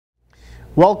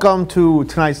Welcome to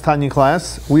tonight's Tanya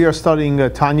class. We are studying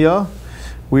Tanya.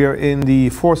 We are in the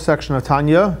fourth section of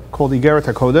Tanya called Igeret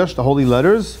Hakodesh, the Holy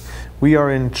Letters. We are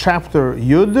in chapter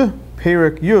Yud,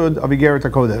 Perek Yud of Igeret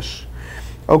Hakodesh.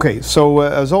 Okay, so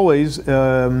as always,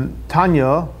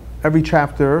 Tanya, every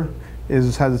chapter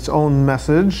has its own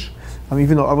message.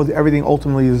 Even though everything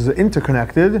ultimately is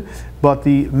interconnected, but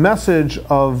the message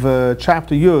of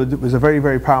chapter Yud was a very,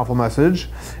 very powerful message,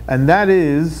 and that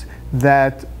is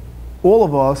that all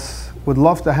of us would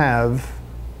love to have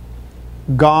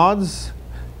God's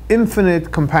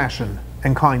infinite compassion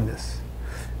and kindness.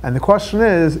 And the question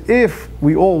is, if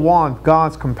we all want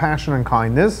God's compassion and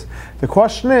kindness, the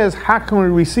question is, how can we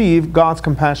receive God's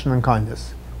compassion and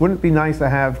kindness? Wouldn't it be nice to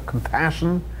have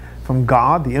compassion from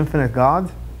God, the infinite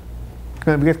God?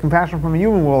 We get compassion from a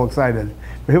human, we're all excited.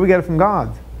 But here we get it from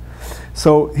God.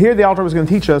 So here the Alter Rebbe is going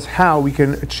to teach us how we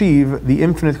can achieve the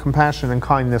infinite compassion and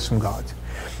kindness from God.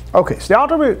 Okay, so the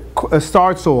Alter Rebbe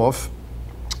starts off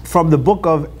from the book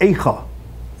of Aicha,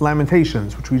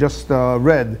 Lamentations, which we just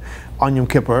read on Yom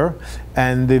Kippur.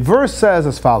 And the verse says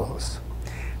as follows: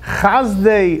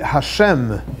 Chesed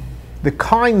Hashem, the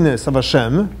kindness of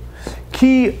Hashem,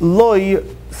 ki loy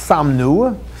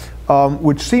samnu,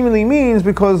 which seemingly means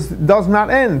because it does not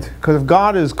end. Because if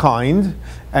God is kind,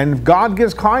 and if God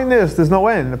gives kindness, there's no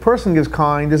end. A person gives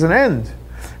kind, there's an end.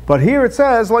 But here it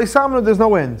says, loy samnu, there's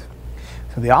no end.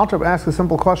 So the Alter Rebbe asks a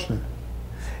simple question.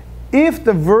 If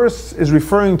the verse is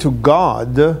referring to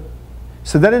God,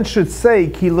 so then it should say,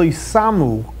 ki loy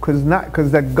samu,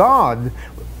 because that God,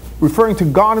 referring to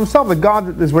God himself, that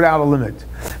God is without a limit.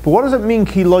 But what does it mean,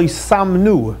 ki loy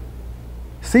samnu?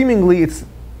 Seemingly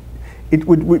it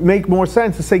would make more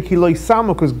sense to say ki loy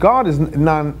samu, because God is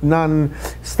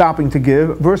non-stopping to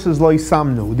give, versus loy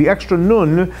samnu. The extra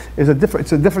nun is a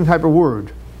different type of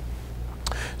word.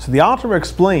 So the Alter Rebbe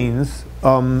explains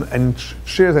and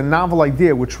shares a novel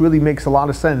idea which really makes a lot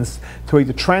of sense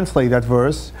to translate that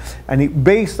verse, and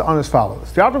based on as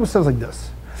follows. The Alter Rebbe says like this: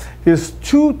 there's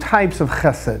two types of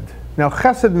chesed. Now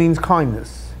chesed means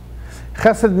kindness.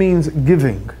 Chesed means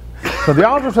giving. So the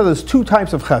Alter Rebbe says there's two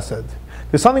types of chesed.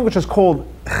 There's something which is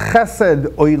called chesed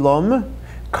olam,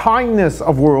 kindness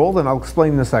of world, and I'll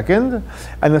explain in a second.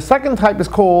 And the second type is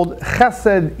called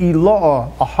chesed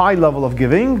ilaa, a high level of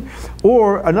giving,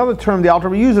 or another term the Alter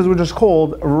Rebbe uses, which is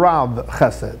called rav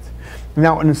chesed.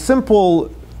 Now, in a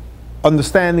simple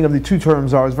understanding of the two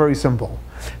terms is very simple.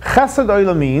 Chesed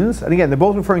olam means, and again, they're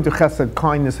both referring to chesed,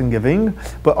 kindness and giving,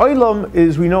 but olam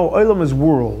is, we know, olam is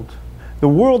world. The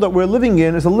world that we're living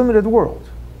in is a limited world.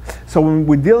 So when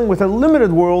we're dealing with a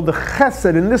limited world, the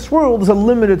chesed in this world is a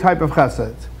limited type of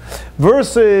chesed.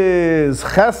 Versus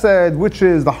chesed, which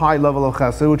is the high level of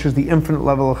chesed, which is the infinite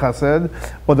level of chesed,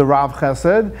 or the rav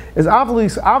chesed, is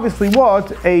obviously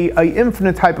what? A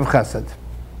infinite type of chesed.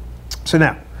 So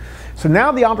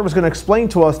now the Alter Rebbe is going to explain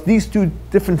to us these two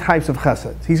different types of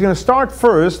chesed. He's going to start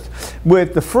first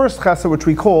with the first chesed, which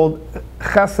we call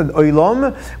chesed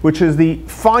olam, which is the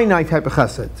finite type of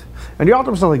chesed. And the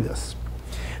Alter Rebbe says like this: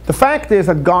 the fact is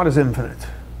that God is infinite,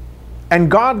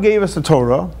 and God gave us the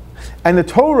Torah, and the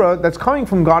Torah that's coming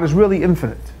from God is really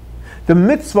infinite. The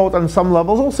mitzvot on some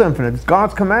level is also infinite. It's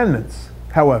God's commandments.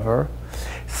 However,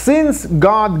 since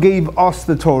God gave us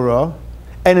the Torah,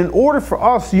 and in order for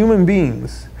us human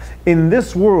beings in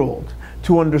this world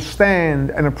to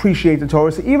understand and appreciate the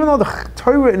Torah, so even though the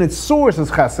Torah in its source is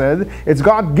chesed, it's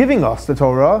God giving us the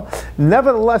Torah,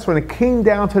 nevertheless, when it came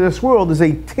down to this world, there's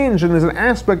a tinge and there's an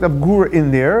aspect of gevurah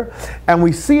in there, and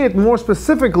we see it more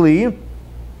specifically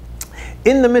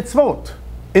in the mitzvot.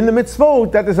 In the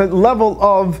mitzvot, that is a level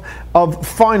of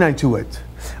finite to it.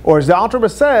 Or as the Alter Rebbe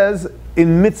says,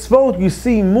 in mitzvot you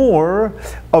see more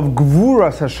of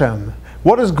Gevurah Hashem.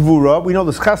 What is Gevurah? We know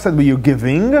this chesed where you're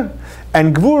giving,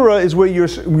 and Gevurah is where you're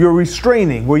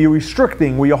restraining, where you're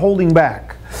restricting, where you're holding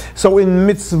back. So in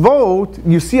mitzvot,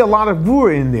 you see a lot of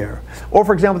Gevurah in there. Or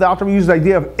for example, the Alter Rebbe uses the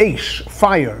idea of Aish,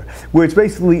 fire, where it's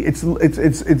basically it's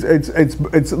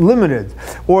limited.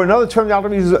 Or another term the Alter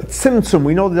Rebbe uses, Tzimzum.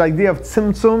 We know the idea of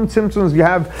Tzimzum. Tzimzum is you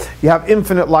have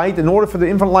infinite light. In order for the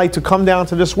infinite light to come down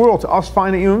to this world, to us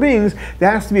finite human beings,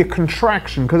 there has to be a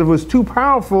contraction, because if it was too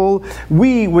powerful,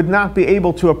 we would not be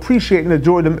able to appreciate and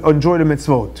enjoy the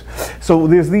mitzvot. So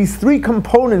there's these three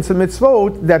components of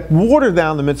mitzvot that water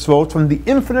down the mitzvot from the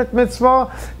infinite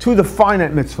mitzvah to the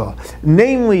finite mitzvah,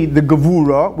 namely the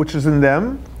Gevurah, which is in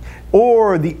them,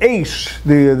 or the Aish,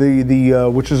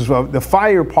 which is the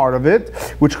fire part of it,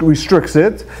 which restricts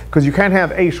it, because you can't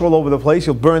have Aish all over the place,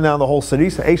 you'll burn down the whole city,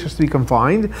 so Aish has to be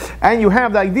confined. And you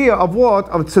have the idea of what?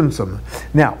 Of Tzimzum.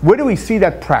 Now, where do we see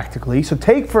that practically? So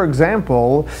take, for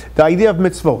example, the idea of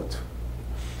mitzvot.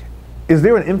 Is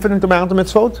there an infinite amount of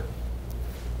mitzvot?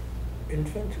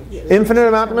 Infinite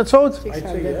amount of mitzvot?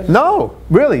 Yes. No,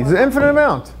 really, it's an infinite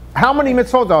amount. How many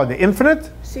mitzvot are there?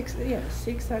 Infinite? 600.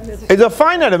 It's a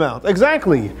finite amount,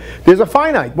 exactly. There's a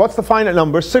finite. What's the finite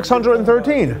number?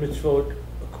 613. Mitzvot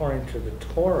according to the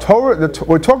Torah.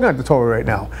 We're talking about the Torah right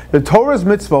now. The Torah's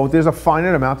mitzvot, there's a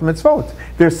finite amount of mitzvot.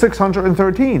 There's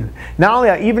 613. Not only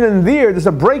that, even in there's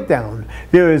a breakdown.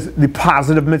 There is the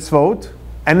positive mitzvot,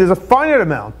 and there's a finite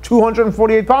amount,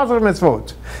 248 positive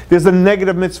mitzvot. There's a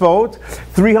negative mitzvot,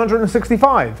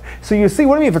 365. So you see,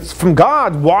 what do you mean? If it's from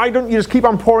God, why don't you just keep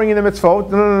on pouring in the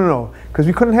mitzvot? No. Because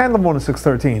we couldn't handle more than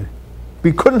 613.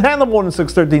 We couldn't handle more than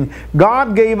 613.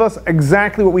 God gave us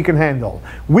exactly what we can handle.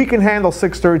 We can handle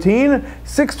 613.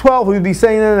 612, we'd be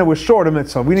saying that we're short of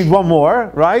mitzvah. We need one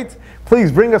more, right?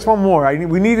 Please bring us one more.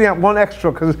 We need that one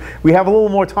extra because we have a little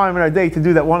more time in our day to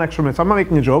do that one extra mitzvah. I'm not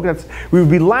making a joke. We would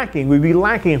be lacking. We'd be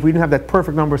lacking if we didn't have that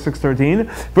perfect number 613.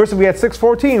 Versus we had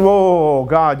 614. Whoa,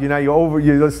 God, you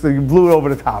blew it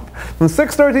over the top. When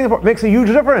 613 makes a huge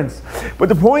difference. But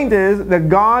the point is that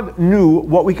God knew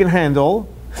what we can handle,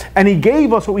 and He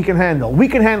gave us what we can handle. We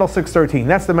can handle 613.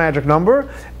 That's the magic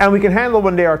number. And we can handle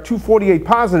when they are 248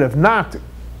 positive, not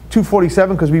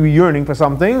 247 because we'd be yearning for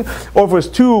something. Or if it was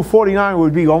 249, it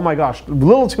would be, oh my gosh, a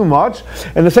little too much.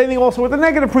 And the same thing also with the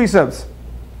negative precepts.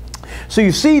 So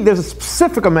you see, there's a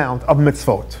specific amount of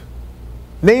mitzvot.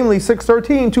 Namely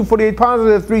 613, 248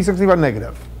 positive, 365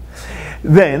 negative.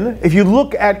 Then, if you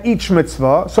look at each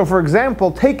mitzvah, so for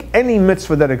example, take any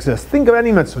mitzvah that exists. Think of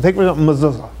any mitzvah. Take for example,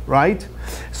 mezuzah, right?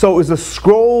 So is the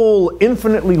scroll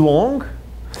infinitely long?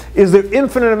 Is there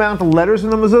infinite amount of letters in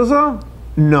the mezuzah?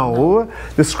 No.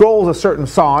 The scroll is a certain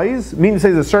size, meaning to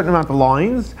say there's a certain amount of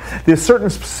lines. There's certain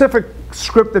specific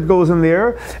script that goes in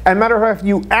there. And matter of fact, if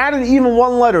you added even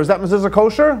one letter, is that mezuzah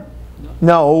kosher?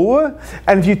 No.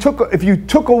 And if you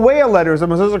took away a letter, is the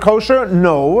mezuzah kosher?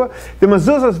 No. The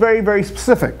mezuzah is very, very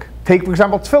specific. Take, for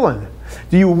example, tefillin.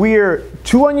 Do you wear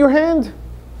 2 on your hand?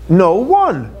 No,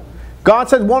 1. God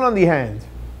said 1 on the hand,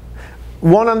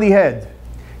 1 on the head.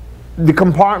 The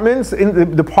compartments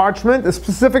in the parchment, the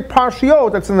specific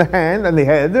parshiot that's in the hand and the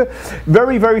head,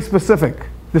 very, very specific.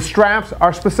 The straps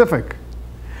are specific.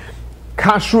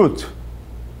 Kashrut,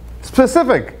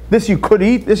 specific. This you could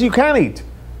eat, this you can't eat.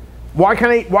 Why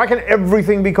can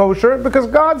everything be kosher? Because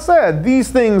God said these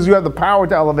things you have the power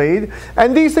to elevate,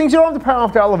 and these things you don't have the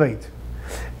power to elevate.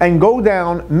 And go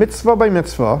down mitzvah by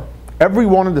mitzvah, every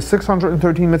one of the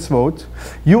 613 mitzvot,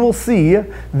 you will see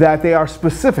that they are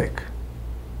specific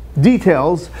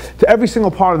details to every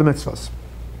single part of the mitzvahs.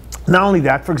 Not only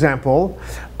that, for example,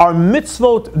 are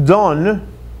mitzvot done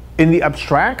in the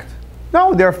abstract?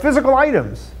 No, they're physical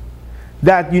items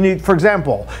that you need. For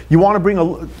example, you want to bring a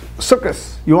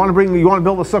sukkahs. You want to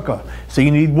build a sukkah, so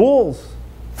you need walls,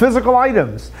 physical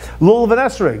items. Lulav and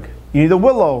esrog. You need a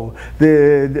willow,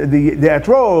 the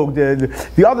etrog,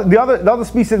 the other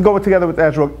species that go together with the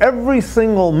etrog. Every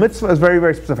single mitzvah is very,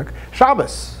 very specific.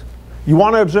 Shabbos. You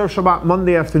want to observe Shabbat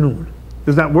Monday afternoon.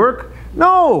 Does that work?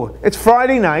 No. It's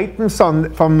Friday night from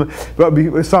sundown,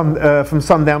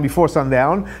 before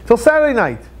sundown, till Saturday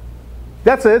night.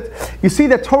 That's it. You see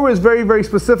that Torah is very, very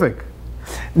specific.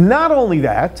 Not only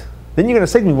that, then you're going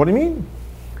to say to me, what do you mean?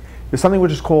 There's something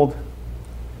which is called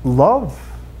love.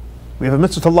 We have a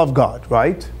mitzvah to love God,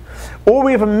 right? Or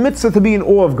we have a mitzvah to be in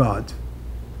awe of God.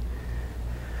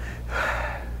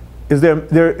 Is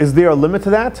there a limit to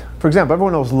that? For example,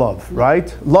 everyone knows love,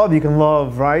 right? Love, you can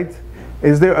love, right?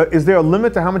 Is there a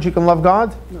limit to how much you can love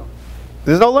God? No.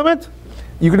 There's no limit?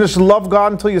 You can just love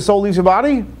God until your soul leaves your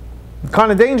body?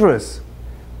 Kind of dangerous.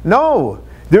 No.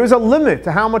 There is a limit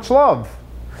to how much love.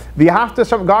 God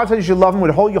says you should love Him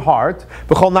with all your heart.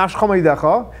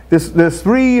 There's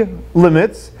 3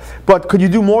 limits, but could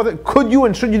you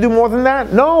and should you do more than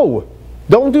that? No.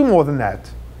 Don't do more than that.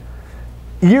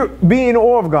 You're being in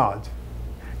awe of God.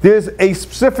 There's a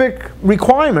specific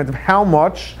requirement of how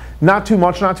much, not too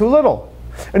much, not too little.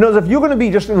 In other words, if you're going to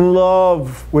be just in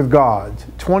love with God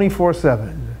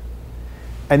 24/7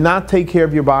 and not take care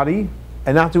of your body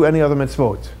and not do any other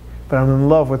mitzvot, but I'm in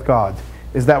love with God,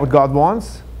 is that what God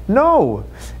wants? No.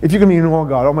 If you're going to be in awe of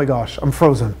God, oh my gosh, I'm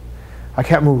frozen. I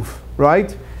can't move,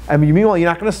 right? And meanwhile, you're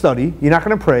not going to study, you're not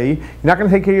going to pray, you're not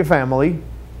going to take care of your family.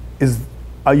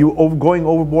 Are you going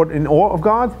overboard in awe of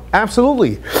God?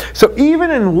 Absolutely. So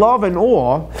even in love and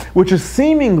awe, which is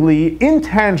seemingly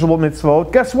intangible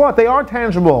mitzvot, guess what? They are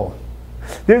tangible.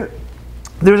 There's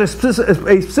a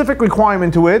specific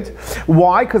requirement to it.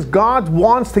 Why? Because God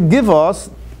wants to give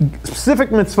us specific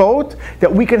mitzvot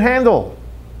that we can handle.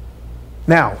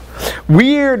 Now,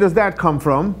 where does that come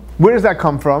from? Where does that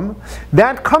come from?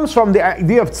 That comes from the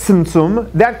idea of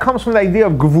Tzimzum. That comes from the idea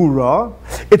of Gevurah.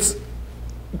 It's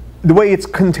the way it's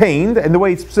contained, and the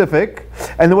way it's specific,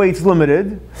 and the way it's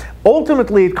limited.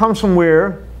 Ultimately, it comes from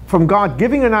where? From God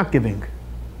giving or not giving.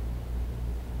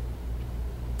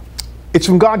 It's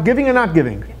from God giving or not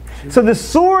giving. So the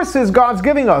source is God's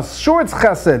giving us. Sure, it's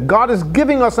Chesed. God is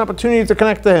giving us an opportunity to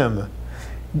connect to Him.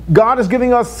 God is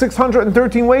giving us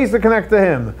 613 ways to connect to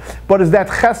Him. But is that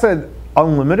Chesed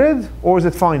unlimited, or is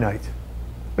it finite?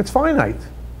 It's finite.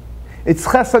 It's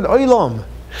Chesed Olam.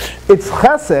 It's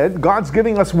Chesed. God's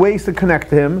giving us ways to connect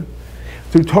to Him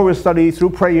through Torah study, through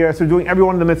prayer, through doing every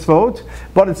one of the mitzvot.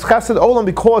 But it's Chesed Olam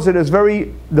because it is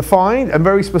very defined and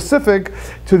very specific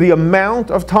to the amount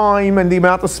of time and the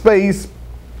amount of space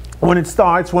when it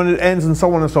starts, when it ends, and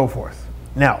so on and so forth.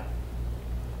 Now,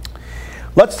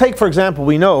 let's take, for example,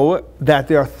 we know that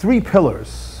there are 3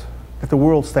 pillars that the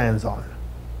world stands on.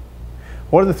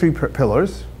 What are the 3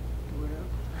 pillars?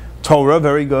 Torah,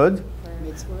 very good.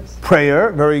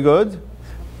 Prayer, very good.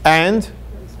 And,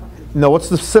 no, what's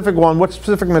the specific one? What's the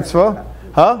specific mitzvah?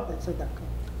 Huh?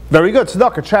 Very good.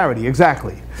 Tzedakah, charity,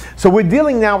 exactly. So we're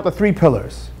dealing now with the 3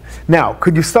 pillars. Now,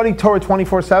 could you study Torah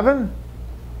 24/7?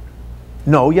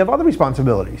 No, you have other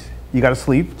responsibilities. You got to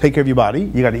sleep, take care of your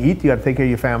body. You got to eat. You got to take care of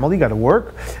your family. You got to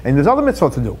work, and there's other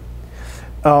mitzvot to do.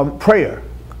 Prayer.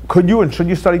 Could you and should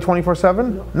you study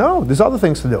 24/7? No, there's other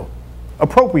things to do,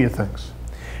 appropriate things.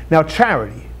 Now,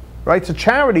 charity, right? So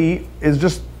charity is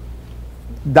just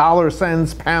dollars,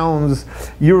 cents, pounds,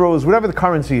 euros, whatever the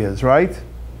currency is, right?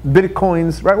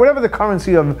 Bitcoins, right? Whatever the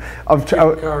currency of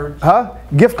cards.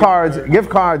 Gift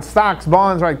cards, stocks,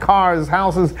 bonds, right? Cars,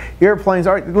 houses, airplanes,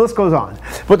 all right, the list goes on.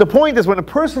 But the point is, when a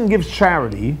person gives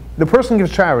charity, and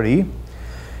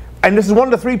this is one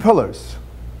of the 3 pillars.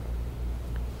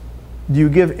 Do you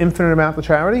give infinite amount to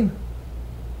charity?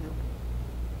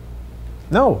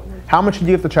 No. How much do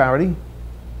you give to charity?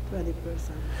 20%.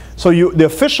 So the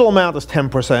official amount is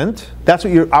 10%. That's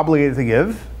what you're obligated to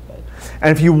give.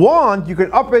 And if you want, you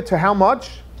can up it to how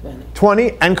much?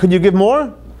 20. And could you give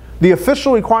more? The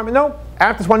official requirement, no.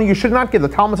 After 20, you should not give. The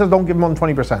Talmud says don't give more than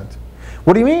 20%.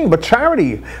 What do you mean? But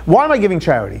charity. Why am I giving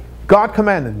charity? God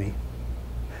commanded me.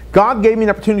 God gave me an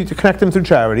opportunity to connect Him through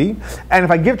charity. And if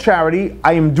I give charity,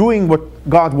 I am doing what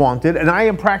God wanted, and I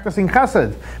am practicing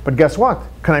Chesed. But guess what?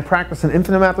 Can I practice an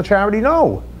infinite amount of charity?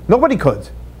 No. Nobody could.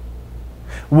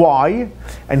 Why?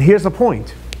 And here's the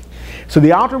point. So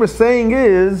the Alter was saying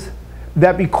is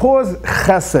that because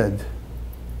Chesed,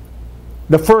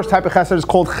 the first type of Chesed is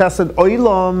called Chesed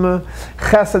Olam,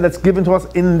 Chesed that's given to us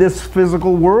in this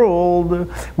physical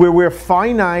world, where we're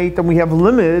finite and we have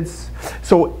limits.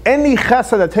 So any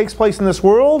Chesed that takes place in this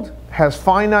world has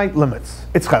finite limits.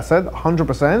 It's Chesed,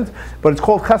 100%, but it's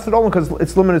called Chesed Olam because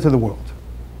it's limited to the world.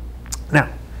 Now,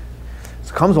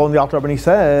 so comes on the Alter Rebbe and he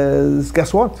says,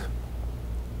 guess what?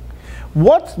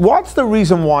 What's the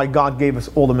reason why God gave us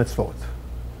all the mitzvot?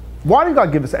 Why did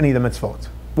God give us any of the mitzvot?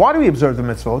 Why do we observe the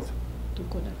mitzvot?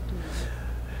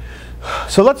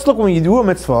 So let's look, when you do a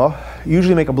mitzvah, you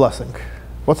usually make a blessing.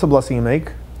 What's the blessing you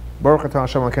make? Baruch atah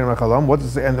Hashem Elokeinu melech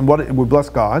haolam. And what we bless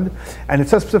God, and it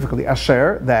says specifically,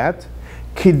 Asher, that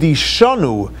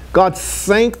Kidishanu, God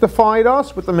sanctified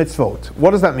us with the mitzvot.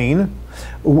 What does that mean?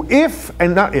 If,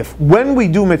 and not if, when we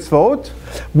do mitzvot,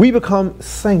 we become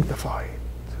sanctified.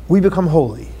 We become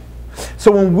holy.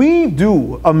 So when we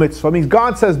do a mitzvah, means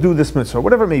God says do this mitzvah,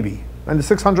 whatever it may be, and the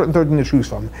 613 to choose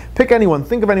from. Pick anyone,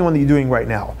 think of anyone that you're doing right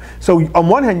now. So on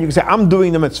one hand you can say, I'm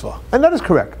doing the mitzvah, and that is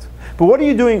correct. But what are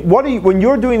you doing, when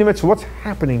you're doing the mitzvah, what's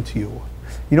happening to you?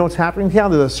 You know what's happening to you?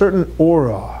 There's a certain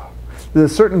aura,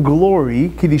 there's a certain glory,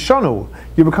 kidishanu,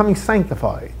 you're becoming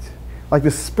sanctified. Like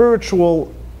the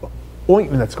spiritual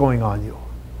ointment that's going on you.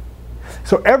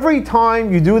 So every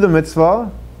time you do the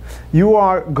mitzvah, you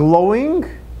are glowing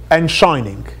and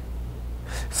shining.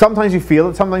 Sometimes you feel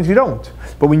it, sometimes you don't.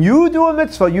 But when you do a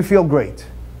mitzvah, you feel great.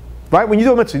 Right? When you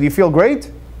do a mitzvah, do you feel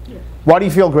great? Yeah. Why do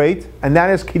you feel great? And that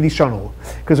is kidishanu.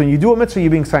 Because when you do a mitzvah,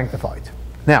 you're being sanctified.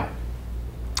 Now,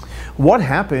 what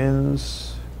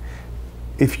happens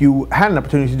if you had an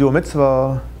opportunity to do a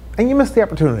mitzvah and you missed the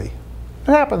opportunity?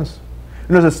 It happens.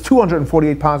 You know, there's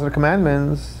 248 positive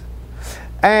commandments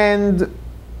and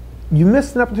you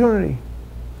missed an opportunity.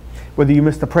 Whether you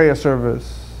missed a prayer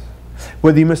service,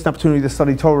 whether you missed an opportunity to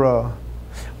study Torah,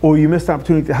 or you missed an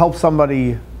opportunity to help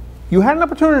somebody, you had an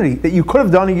opportunity that you could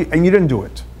have done and you didn't do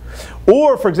it.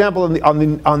 Or, for example,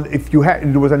 if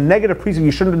there was a negative precept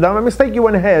you shouldn't have done, a mistake, you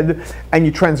went ahead and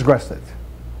you transgressed it.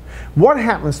 What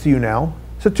happens to you now?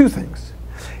 So 2 things.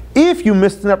 If you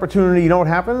missed an opportunity, you know what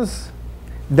happens?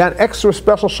 that extra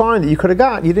special shine that you could have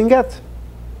got, you didn't get.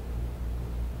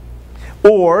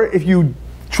 Or if you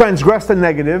transgressed the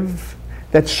negative,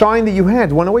 that shine that you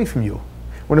had went away from you.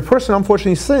 When a person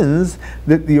unfortunately sins,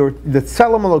 the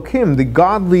tzelem Elokim, the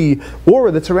godly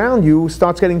aura that's around you,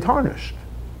 starts getting tarnished.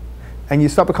 And you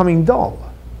start becoming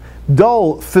dull.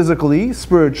 Dull physically,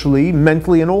 spiritually,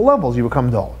 mentally, in all levels you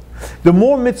become dull. The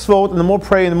more mitzvot and the more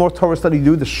prayer and the more Torah study you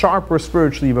do, the sharper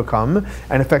spiritually you become,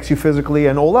 and affects you physically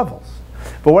and all levels.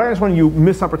 But what happens when you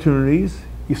miss opportunities?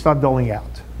 You start dulling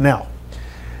out. Now,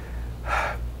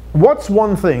 what's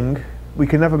one thing we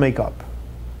can never make up?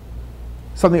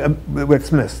 Something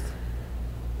that's missed.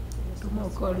 To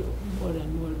call more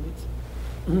and more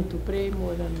mitzvah. To pray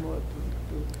more and more.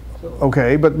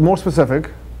 Okay, but more specific.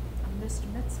 Missed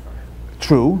mitzvah.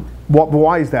 True.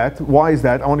 Why is that? Why is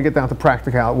that? I want to get down to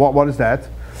practical. What is that?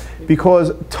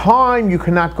 Because time you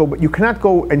cannot go, but you cannot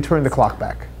go and turn the clock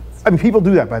back. I mean, people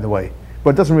do that, by the way,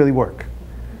 but it doesn't really work.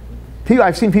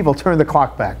 I've seen people turn the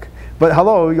clock back. But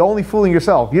hello, you're only fooling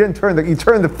yourself. You turned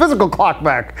the physical clock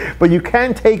back, but you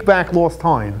can take back lost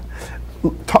time.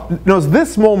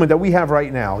 This moment that we have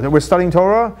right now, that we're studying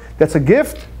Torah, that's a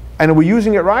gift, and we're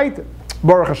using it right,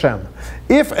 Baruch Hashem.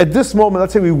 If at this moment,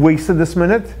 let's say we wasted this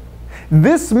minute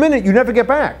you never get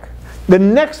back. The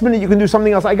next minute you can do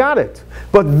something else, I got it.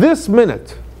 But this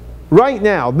minute, right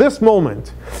now, this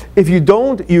moment, if you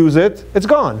don't use it, it's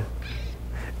gone.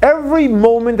 Every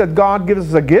moment that God gives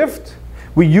us a gift,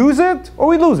 we use it or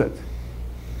we lose it.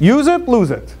 Use it, lose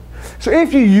it. So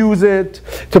if you use it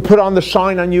to put on the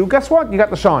shine on you, guess what? You got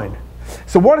the shine.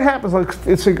 So what happens, like,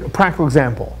 it's a practical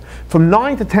example. From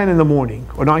 9 to 10 in the morning,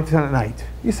 or 9 to 10 at night,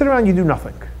 you sit around, you do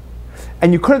nothing.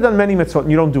 And you could have done many mitzvot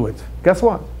and you don't do it. Guess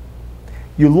what?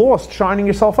 You lost shining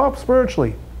yourself up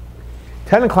spiritually.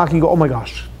 10 o'clock, you go, oh my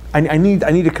gosh, I need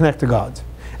to connect to God.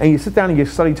 And you sit down and you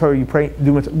study Torah, you pray,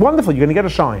 do mitzvot. Wonderful, you're going to get a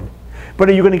shine. But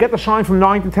are you going to get the shine from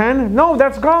 9 to 10? No,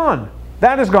 that's gone.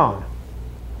 That is gone.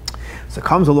 So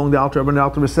comes along the Alter Rebbe, and the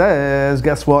Alter Rebbe says,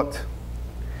 guess what?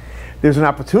 There's an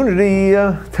opportunity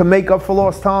to make up for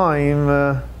lost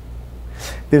time.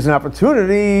 There's an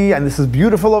opportunity, and this is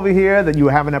beautiful over here, that you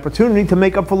have an opportunity to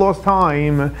make up for lost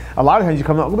time. A lot of times you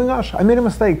come out, oh my gosh, I made a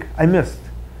mistake. I missed.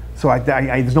 So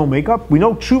there's no makeup. We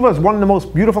know tshuva is one of the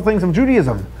most beautiful things of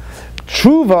Judaism.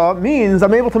 Tshuva means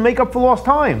I'm able to make up for lost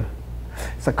time.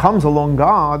 So comes along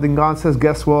God, and God says,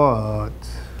 guess what?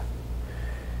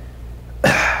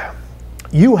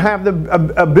 You have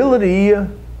the ability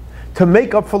to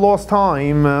make up for lost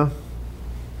time.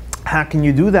 How can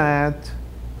you do that?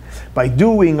 By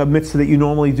doing a mitzvah that you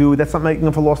normally do. That's not making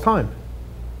up for lost time.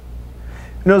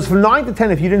 Notice from 9 to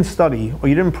 10, if you didn't study, or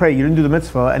you didn't pray, you didn't do the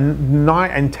mitzvah,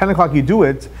 and 10 o'clock you do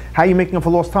it, how are you making up for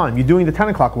lost time? You're doing the 10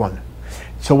 o'clock one.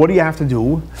 So what do you have to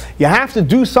do? You have to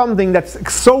do something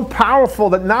that's so powerful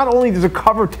that not only does it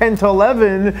cover 10 to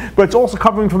 11, but it's also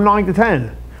covering from 9 to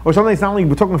 10. Or something that's not only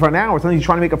we're talking for an hour, it's something you're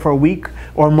trying to make up for a week,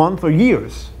 or a month, or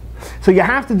years. So you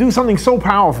have to do something so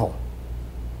powerful.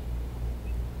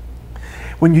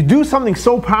 When you do something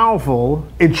so powerful,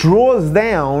 it draws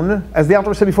down, as the Alter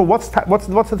Rebbe said before, what's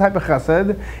the type of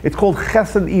chesed? It's called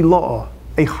Chesed Ila'ah,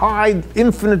 a high,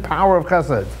 infinite power of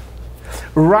chesed.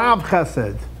 Rab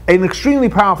chesed, an extremely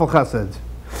powerful chesed.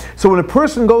 So when a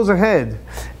person goes ahead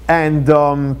and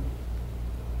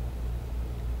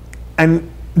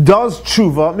does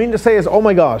tshuva, meaning to say is, oh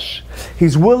my gosh,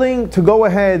 he's willing to go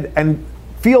ahead and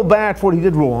feel bad for what he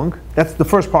did wrong. That's the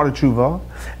first part of tshuva.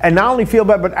 And not only feel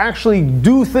bad, but actually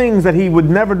do things that he would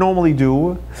never normally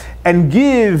do, and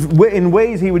give in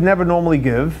ways he would never normally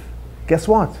give. Guess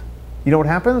what? You know what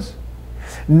happens?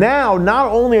 Now,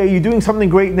 not only are you doing something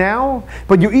great now,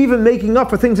 but you're even making up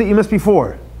for things that you missed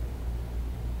before.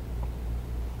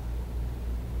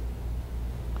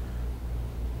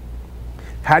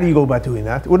 How do you go about doing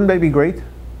that? Wouldn't that be great?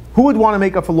 Who would want to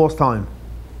make up for lost time?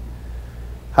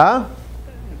 Huh?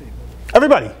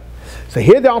 Everybody. So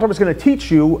here the Alter Rebbe is going to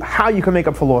teach you how you can make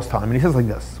up for lost time. And he says like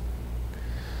this.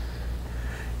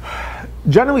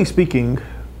 Generally speaking,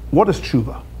 what is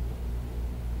tshuva?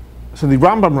 So the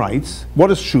Rambam writes, what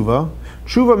is tshuva?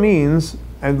 Tshuva means,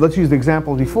 and let's use the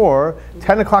example before,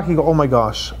 10 o'clock you go, oh my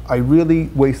gosh, I really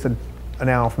wasted an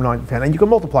hour from 9 to 10. And you can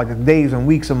multiply that days and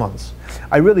weeks and months.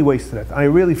 I really wasted it, and I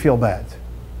really feel bad.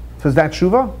 So is that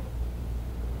tshuva?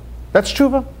 That's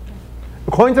tshuva.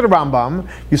 According to the Rambam,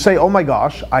 you say, oh my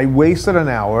gosh, I wasted an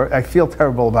hour, I feel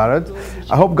terrible about it,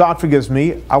 I hope God forgives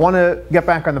me, I want to get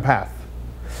back on the path.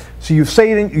 So you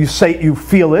say it, you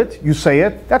feel it, you say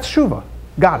it, that's tshuva.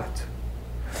 Got it.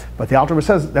 But the Alter Rebbe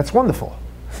says, that's wonderful.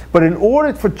 But in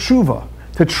order for tshuva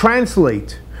to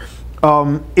translate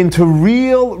into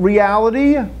real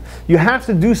reality, You have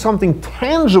to do something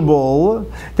tangible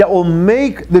that will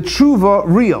make the tshuva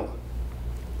real.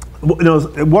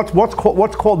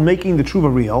 What's called making the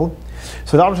tshuva real?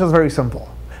 So the Alter is very simple.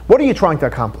 What are you trying to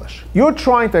accomplish? You're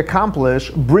trying to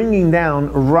accomplish bringing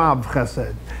down Rav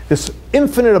Chesed, this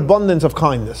infinite abundance of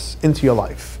kindness into your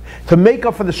life, to make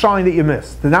up for the shine that you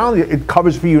missed. Not only it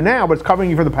covers for you now, but it's covering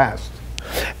you for the past.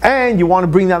 And you want to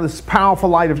bring down this powerful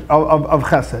light of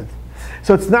Chesed.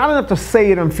 So it's not enough to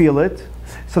say it and feel it.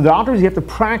 So the Alter is you have to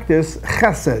practice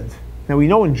Chesed. Now we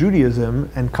know in Judaism,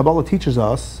 and Kabbalah teaches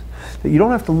us, that you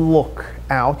don't have to look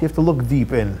out, you have to look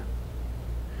deep in.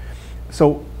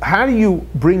 So how do you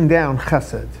bring down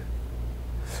Chesed?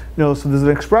 So there's an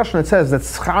expression that says that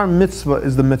schar mitzvah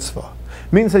is the mitzvah.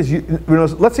 It means it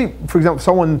says, let's say, for example,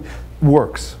 someone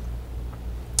works.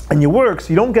 And you work, so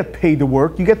you don't get paid to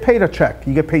work, you get paid a check,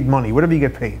 you get paid money, whatever you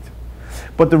get paid.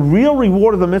 But the real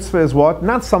reward of the mitzvah is what?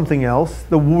 Not something else.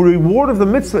 The reward of the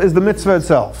mitzvah is the mitzvah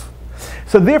itself.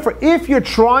 So therefore, if you're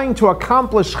trying to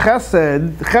accomplish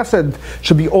Chesed, Chesed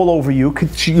should be all over you.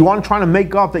 You want to try to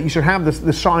make up that you should have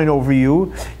this shine over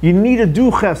you. You need to do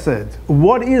Chesed.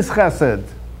 What is Chesed?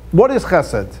 What is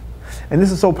Chesed? And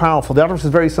this is so powerful. The Alter is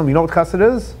very simple. You know what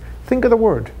Chesed is? Think of the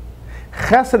word.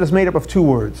 Chesed is made up of two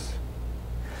words.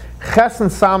 Ches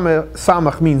and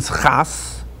samach means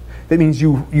chas. That means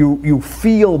you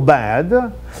feel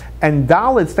bad. And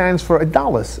dalet stands for a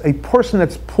dalis, a person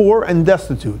that's poor and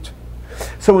destitute.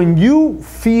 So when you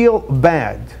feel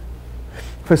bad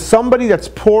for somebody that's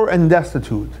poor and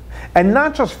destitute, and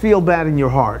not just feel bad in your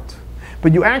heart,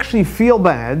 but you actually feel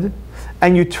bad,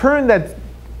 and you turn that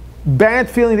bad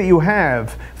feeling that you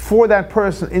have for that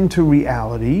person into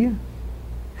reality,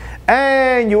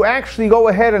 and you actually go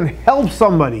ahead and help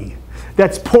somebody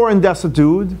that's poor and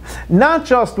destitute, not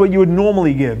just what you would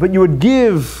normally give, but you would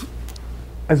give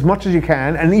as much as you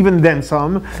can, and even then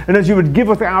some, and as you would give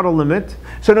without a limit.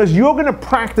 So as you're going to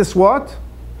practice what?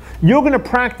 You're going to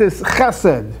practice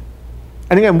Chesed.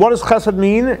 And again, what does Chesed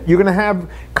mean? You're going to have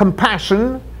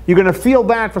compassion, you're going to feel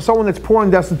bad for someone that's poor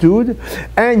and destitute,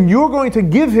 and you're going to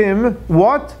give him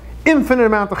what? Infinite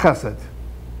amount of Chesed.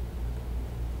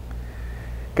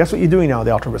 Guess what you're doing now,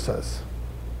 the Alter Rebbe says?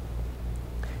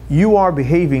 You are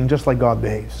behaving just like God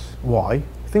behaves. Why?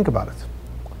 Think about it.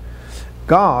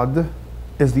 God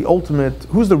is the ultimate.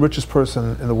 Who's the richest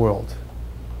person in the world?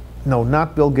 No,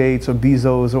 not Bill Gates or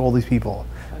Bezos or all these people.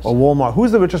 Hashem. Or Walmart.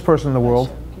 Who's the richest person in the world?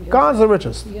 God's the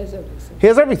richest. He has everything. He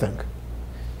has everything.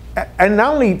 And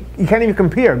not only, you can't even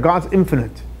compare, God's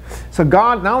infinite. So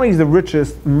God, not only is the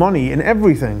richest, money and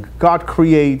everything, God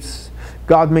creates,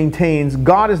 God maintains,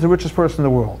 God is the richest person in the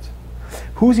world.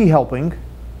 Who's he helping?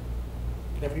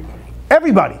 Everybody.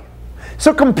 Everybody.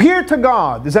 So compared to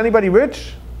God, is anybody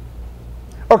rich?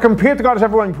 Or compared to God, is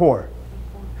everyone poor?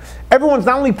 Everyone's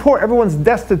not only poor, everyone's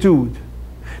destitute.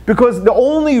 Because the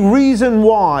only reason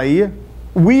why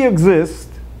we exist,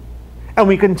 and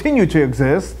we continue to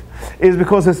exist, is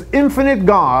because this infinite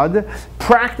God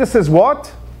practices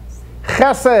what?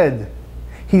 Chesed.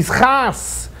 He's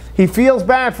chas. He feels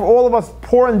bad for all of us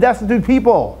poor and destitute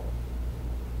people.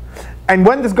 And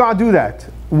when does God do that?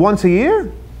 Once a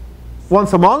year?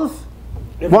 Once a month?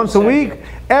 Once a week?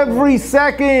 Every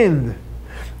second.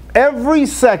 Every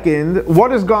second,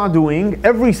 what is God doing?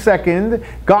 Every second,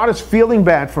 God is feeling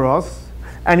bad for us,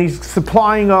 and He's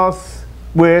supplying us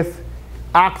with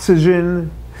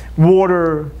oxygen,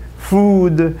 water,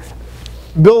 food,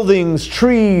 buildings,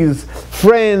 trees,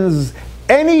 friends,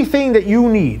 anything that you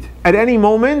need at any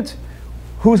moment.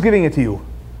 Who's giving it to you?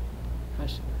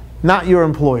 Hashem. Not your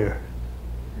employer,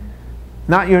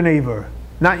 not your neighbor,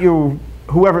 not your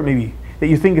whoever it may be that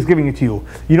you think is giving it to you.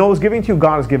 You know who's giving it to you?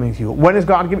 God is giving it to you. When is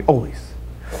God giving? Always.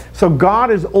 So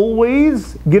God is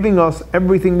always giving us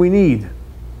everything we need.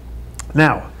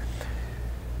 Now,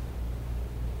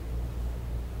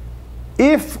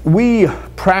 if we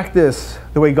practice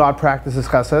the way God practices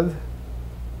Chesed,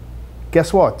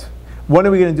 guess what? When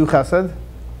are we going to do Chesed?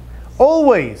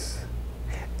 Always.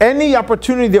 Any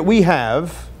opportunity that we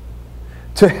have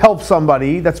to help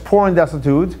somebody that's poor and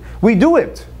destitute, we do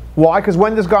it. Why? Because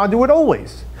when does God do it?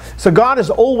 Always. So God is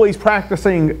always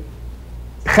practicing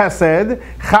Chesed,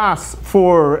 chas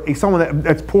for someone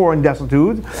that's poor and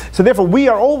destitute. So therefore we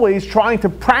are always trying to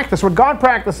practice what God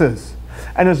practices.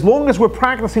 And as long as we're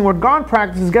practicing what God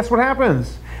practices, guess what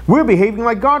happens? We're behaving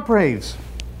like God behaves.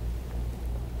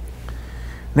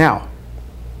 Now,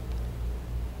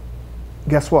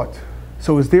 guess what?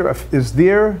 So is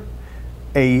there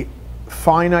a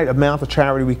finite amount of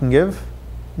charity we can give?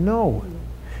 No.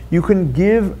 You can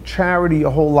give charity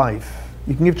your whole life.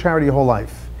 You can give charity your whole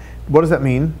life. What does that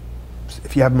mean?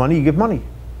 If you have money, you give money.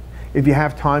 If you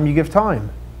have time, you give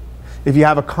time. if you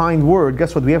have a kind word,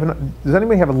 guess what? Does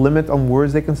anybody have a limit on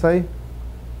words they can say?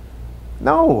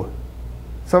 No.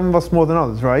 Some of us more than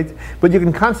others, right? But you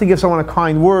can constantly give someone a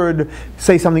kind word,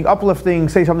 say something uplifting,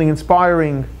 say something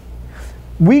inspiring.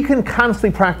 We can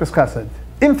constantly practice chesed,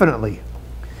 infinitely.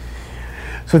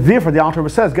 So therefore, the Alter Rebbe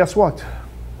says, guess what?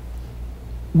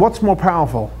 What's more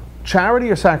powerful, charity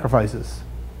or sacrifices?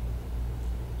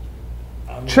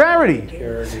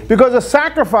 Charity. Because a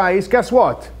sacrifice, guess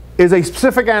what, is a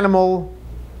specific animal,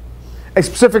 a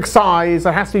specific size.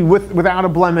 It has to be without a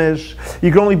blemish. You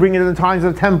can only bring it in the times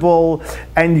of the temple,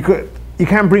 and you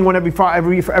can't bring one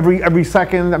every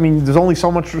second. I mean, there's only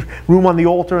so much room on the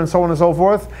altar, and so on and so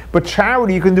forth. But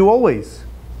charity you can do always.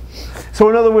 So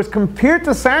in other words, compared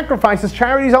to sacrifices,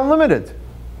 charity is unlimited.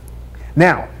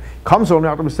 Now, comes on, the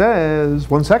Alter Rebbe says,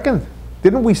 1 second.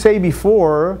 Didn't we say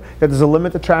before that there's a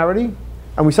limit to charity?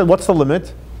 And we said, what's the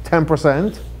limit?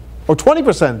 10% or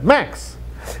 20% max.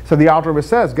 So the Alter Rebbe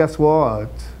says, guess what?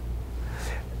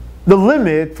 The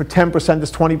limit for 10%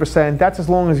 is 20%. That's as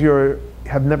long as you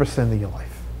have never sinned in your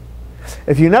life.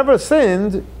 If you never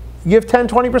sinned, you give 10,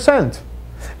 20%.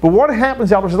 But what happens,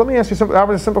 the Alter Rebbe says, let me ask you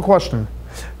a simple question.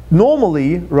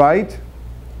 Normally, right,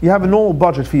 you have a normal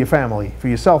budget for your family, for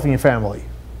yourself and your family.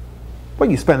 What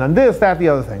you spend on this, that, the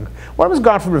other thing. What happens,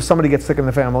 God forbid, if somebody gets sick in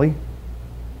the family?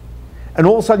 And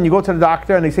all of a sudden you go to the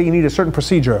doctor and they say you need a certain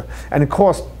procedure, and it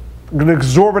costs an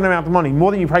exorbitant amount of money,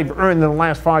 more than you probably earned in the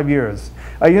last 5 years.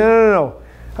 No.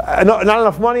 Not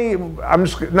enough money, I'm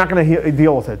just not going to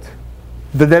deal with it.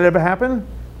 Did that ever happen?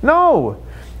 No.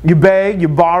 You beg, you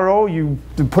borrow, you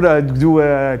do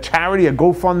a charity, a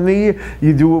GoFundMe,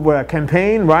 you do a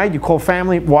campaign, right? You call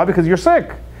family. Why? Because you're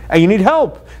sick and you need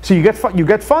help. So you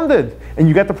get funded and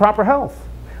you get the proper health.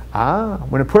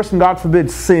 When a person, God forbid,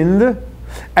 sinned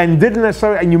and didn't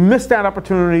necessarily, and you missed out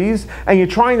opportunities, and you're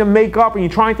trying to make up, and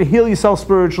you're trying to heal yourself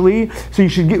spiritually, so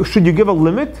should you give a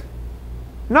limit?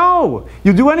 No,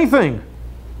 you do anything.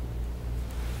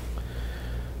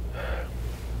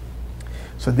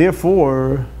 So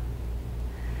therefore,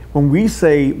 when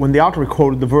the Alter Rebbe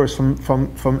quoted the verse from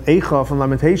Eicha, from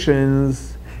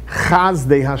Lamentations,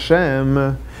 Chesed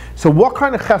Hashem. So what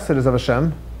kind of Chesed is of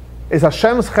Hashem? Is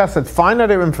Hashem's Chesed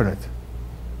finite or infinite?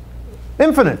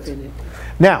 Infinite.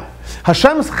 Now,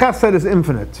 Hashem's Chesed is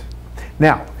infinite.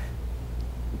 Now,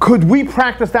 could we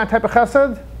practice that type of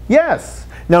Chesed? Yes.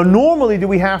 Now, normally, do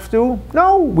we have to?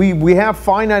 No. We have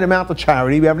finite amount of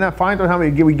charity. We have not finite how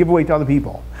many we give away to other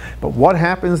people. But what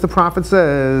happens? The prophet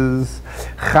says,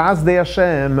 Chesed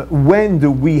Hashem. When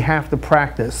do we have to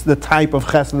practice the type of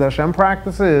Chesed Hashem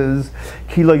practices?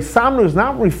 Ki lo samnu is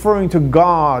not referring to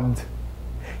God.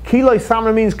 Ki lo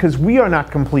samnu means because we are not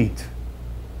complete.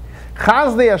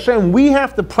 Chesed Hashem, we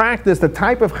have to practice the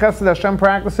type of Chesed Hashem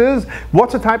practices.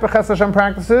 What's the type of Chesed Hashem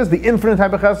practices? The infinite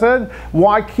type of Chesed.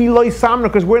 Why? Ki lo samnu,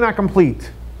 because we're not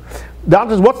complete.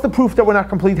 What's the proof that we're not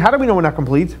complete? How do we know we're not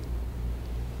complete?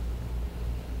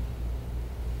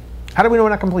 How do we know we're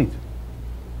not complete?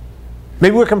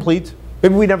 Maybe we're complete.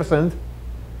 Maybe we never sinned.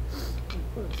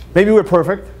 Maybe we're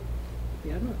perfect.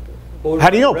 How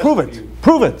do you know? Prove it.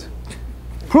 Prove it.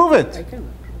 Prove it.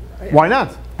 Why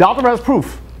not? The Alter Rebbe has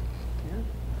proof.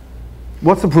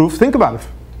 What's the proof? Think about it.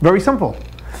 Very simple.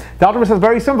 The Alter Rebbe says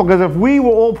very simple, because if we were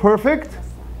all perfect,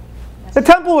 the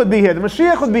temple would be here, the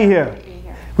Mashiach would be here.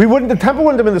 The temple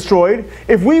wouldn't have been destroyed.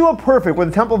 If we were perfect, would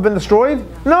the temple have been destroyed?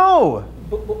 No.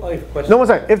 No, one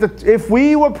second. If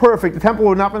we were perfect, the temple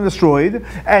would not have been destroyed.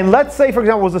 And let's say, for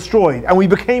example, it was destroyed, and we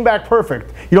became back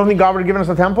perfect. You don't think God would have given us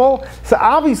a temple? So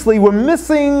obviously, we're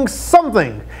missing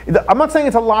something. I'm not saying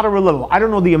it's a lot or a little. I don't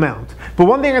know the amount. But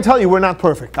one thing I can tell you, we're not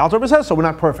perfect. Alter Rebbe says so. We're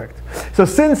not perfect. So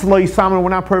since lo yisamen, we're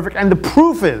not perfect, and the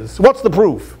proof is, what's the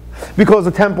proof? Because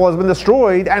the temple has been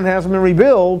destroyed and hasn't been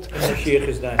rebuilt, and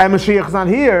Mashiach is not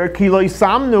here. Ki lo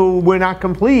yisamnu, we're not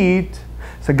complete.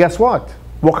 So guess what?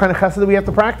 What kind of chesed do we have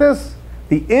to practice?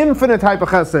 The infinite type of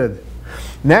chesed.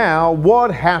 Now, what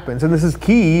happens, and this is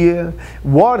key,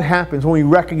 what happens when we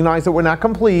recognize that we're not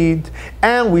complete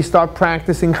and we start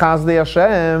practicing Chesed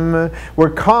Hashem?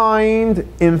 We're kind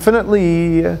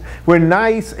infinitely, we're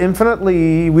nice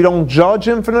infinitely, we don't judge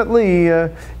infinitely. You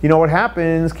know what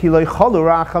happens? Ki lo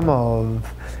ychalu rachamav.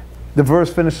 The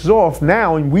verse finishes off.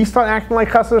 Now, when we start acting like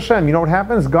Chesed Hashem, you know what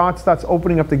happens? God starts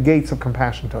opening up the gates of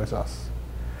compassion towards us.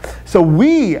 So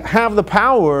we have the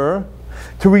power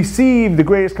to receive the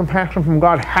greatest compassion from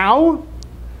God. How?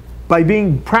 By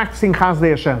practicing Chesed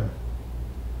Hashem.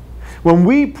 When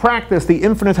we practice the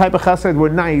infinite type of chesed, we're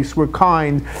nice, we're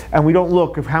kind, and we don't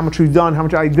look at how much we've done, how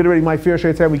much I did already my fair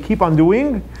share, and we keep on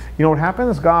doing. You know what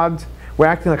happens? We're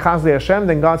acting like Chesed Hashem,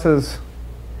 then God says,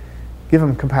 give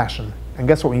him compassion. And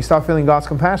guess what? When you start feeling God's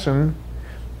compassion,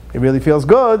 it really feels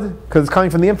good because it's coming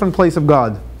from the infinite place of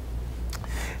God.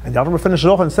 And the Alter Rebbe finishes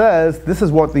off and says, this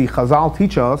is what the Chazal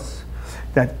teach us,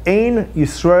 that Ein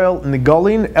Yisrael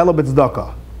Nigolin Ela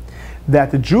B'Tzedakah,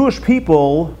 that the Jewish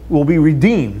people will be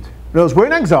redeemed. In other words, we're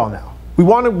in exile now. We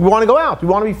want to go out. We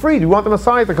want to be freed. We want the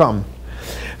Messiah to come.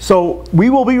 So we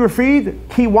will be freed.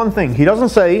 Key one thing. He doesn't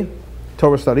say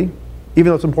Torah study, even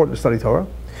though it's important to study Torah.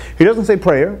 He doesn't say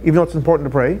prayer, even though it's important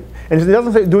to pray. And he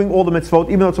doesn't say doing all the mitzvot,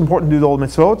 even though it's important to do all the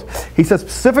mitzvot. He says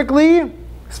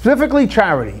specifically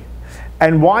charity.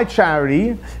 And why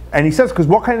charity? And he says, because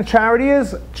what kind of charity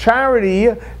is? Charity,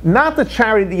 not the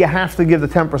charity that you have to give the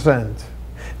 10%.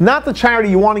 Not the charity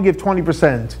you want to give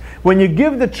 20%. When you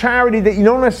give the charity that you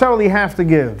don't necessarily have to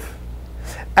give,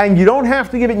 and you don't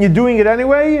have to give it and you're doing it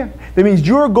anyway, that means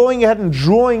you're going ahead and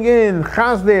drawing in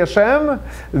Chesed Hashem,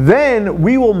 then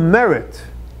we will merit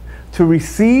to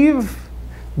receive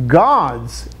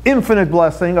God's infinite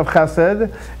blessing of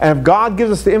Chesed. And if God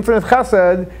gives us the infinite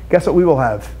Chesed, guess what we will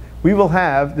have? We will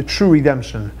have the true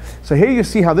redemption. So here you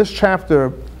see how this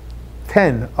chapter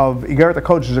 10 of Igeret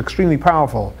Hakodesh is extremely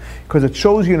powerful, because it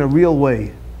shows you in a real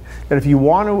way that if you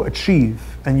want to achieve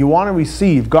and you want to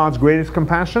receive God's greatest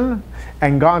compassion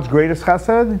and God's greatest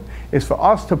chesed, is for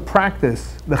us to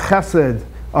practice the chesed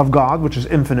of God, which is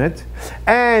infinite.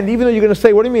 And even though you're going to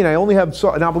say, what do you mean, I only have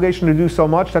an obligation to do so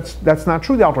much? That's not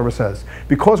true, the Alter Rebbe says.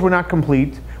 Because we're not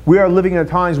complete, we are living at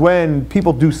times when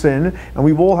people do sin, and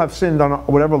we all have sinned on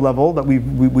whatever level that we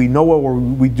know, or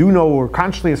we do know, or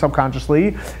consciously or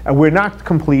subconsciously, and we're not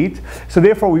complete. So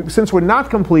therefore, since we're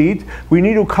not complete, we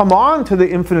need to come on to the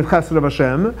infinite chesed of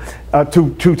Hashem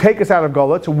to take us out of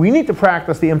Golut. So we need to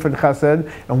practice the infinite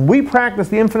chesed, and we practice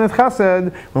the infinite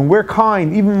chesed when we're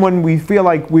kind, even when we feel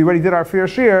like we already did our fair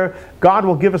share. God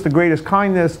will give us the greatest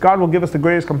kindness, God will give us the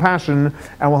greatest compassion,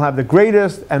 and we'll have the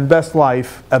greatest and best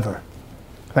life ever.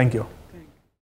 Thank you.